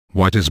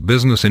What is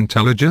business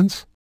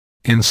intelligence?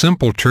 In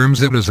simple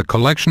terms, it is a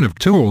collection of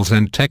tools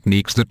and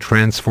techniques that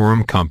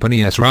transform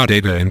company's raw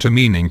data into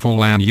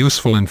meaningful and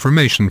useful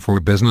information for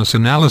business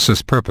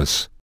analysis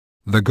purpose.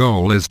 The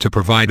goal is to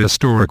provide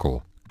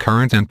historical,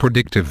 current and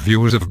predictive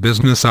views of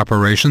business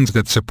operations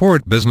that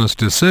support business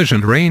decision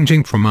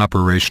ranging from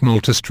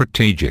operational to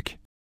strategic.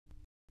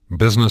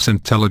 Business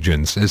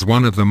intelligence is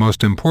one of the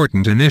most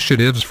important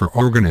initiatives for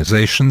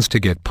organizations to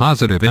get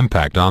positive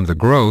impact on the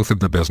growth of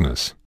the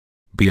business.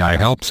 BI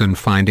helps in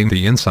finding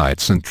the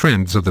insights and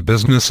trends of the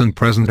business and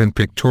present in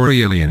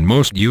pictorially and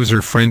most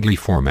user-friendly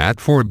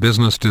format for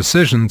business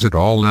decisions at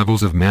all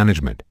levels of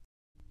management.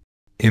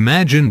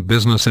 Imagine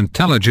business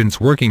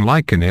intelligence working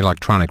like an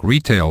electronic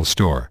retail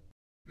store.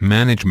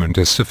 Management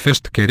is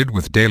sophisticated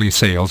with daily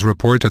sales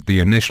report at the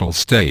initial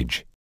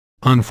stage.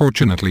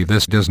 Unfortunately,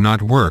 this does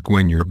not work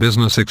when your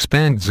business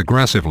expands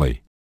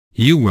aggressively.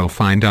 You will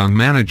find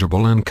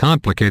unmanageable and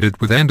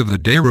complicated with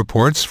end-of-the-day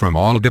reports from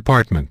all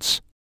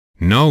departments.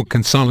 No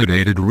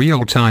consolidated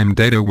real-time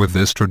data with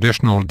this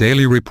traditional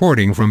daily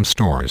reporting from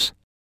stores.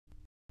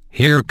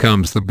 Here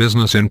comes the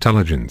business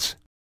intelligence.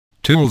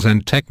 Tools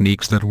and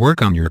techniques that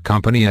work on your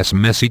company's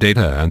messy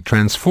data and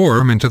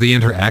transform into the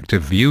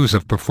interactive views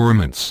of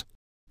performance.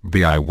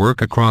 BI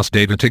work across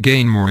data to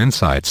gain more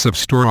insights of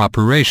store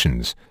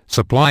operations,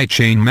 supply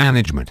chain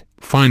management,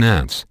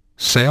 finance,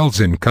 sales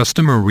and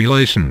customer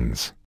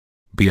relations.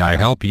 BI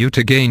help you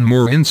to gain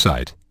more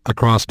insight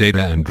across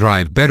data and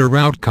drive better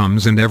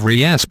outcomes in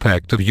every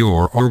aspect of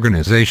your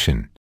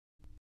organization.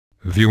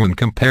 View and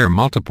compare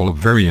multiple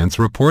variance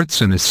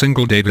reports in a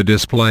single data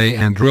display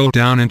and drill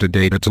down into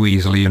data to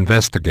easily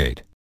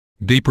investigate.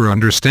 Deeper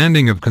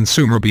understanding of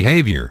consumer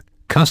behavior,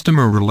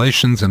 customer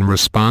relations and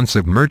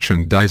responsive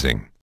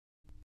merchandising.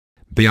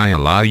 BI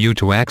allow you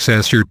to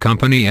access your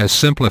company's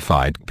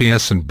simplified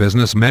PS and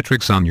business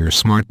metrics on your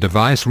smart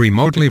device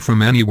remotely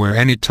from anywhere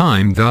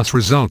anytime, thus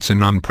results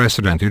in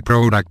unprecedented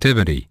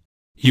productivity.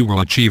 You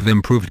will achieve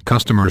improved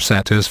customer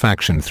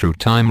satisfaction through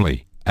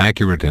timely,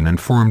 accurate and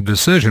informed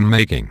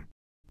decision-making.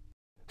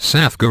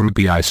 Sathguru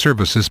BI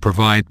services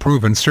provide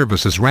proven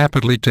services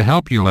rapidly to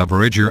help you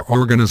leverage your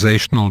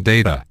organizational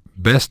data,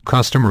 best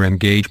customer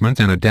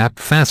engagement and adapt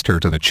faster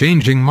to the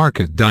changing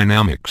market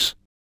dynamics.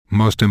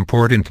 Most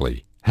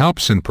importantly,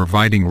 helps in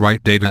providing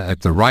right data at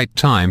the right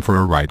time for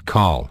a right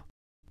call.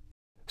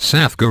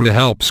 Sathguru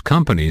helps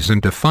companies in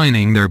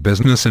defining their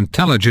business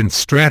intelligence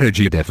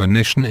strategy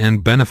definition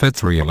and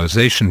benefits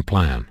realization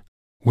plan.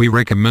 We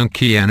recommend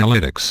key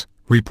analytics,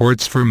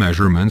 reports for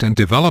measurement and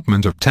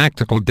development of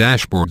tactical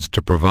dashboards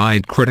to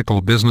provide critical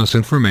business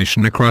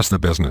information across the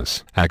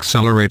business.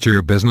 Accelerate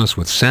your business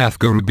with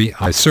Sathguru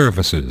BI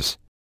services.